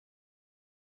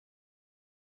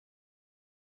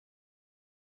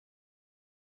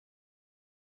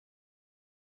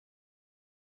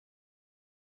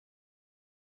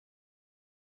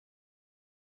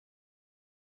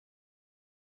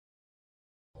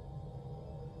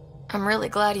I'm really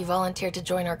glad you volunteered to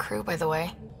join our crew, by the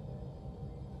way.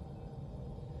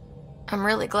 I'm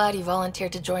really glad you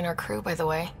volunteered to join our crew, by the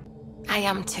way. I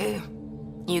am too.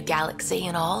 New galaxy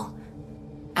and all.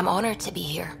 I'm honored to be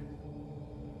here.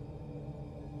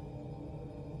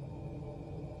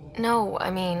 No, I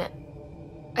mean,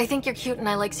 I think you're cute and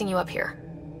I like seeing you up here.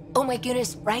 Oh my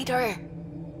goodness, Ryder!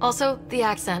 Also, the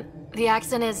accent. The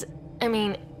accent is, I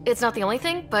mean, it's not the only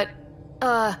thing, but,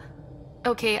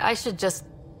 okay, I should just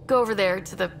go over there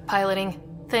to the piloting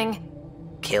thing.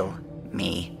 Kill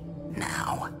me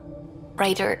now.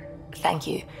 Ryder, thank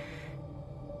you.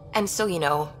 And so you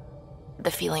know,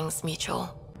 the feeling's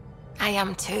mutual. I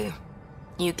am too.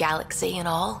 New galaxy and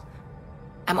all.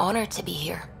 I'm honored to be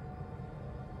here.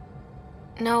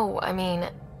 No, I mean,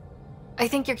 I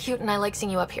think you're cute and I like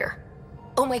seeing you up here.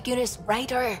 Oh my goodness,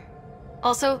 Ryder!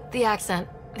 Also, the accent.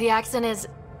 The accent is,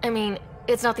 I mean,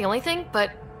 it's not the only thing,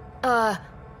 but,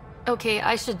 okay,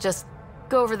 I should just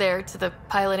go over there to the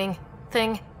piloting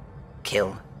thing.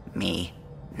 Kill me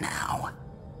now.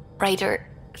 Ryder,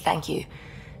 thank you.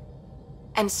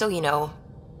 And so you know,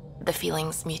 the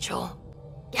feeling's mutual.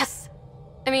 Yes!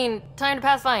 I mean, time to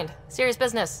pathfind. Serious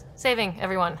business. Saving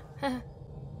everyone.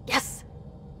 Yes!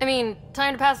 I mean,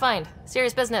 time to pathfind.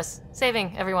 Serious business.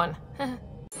 Saving everyone.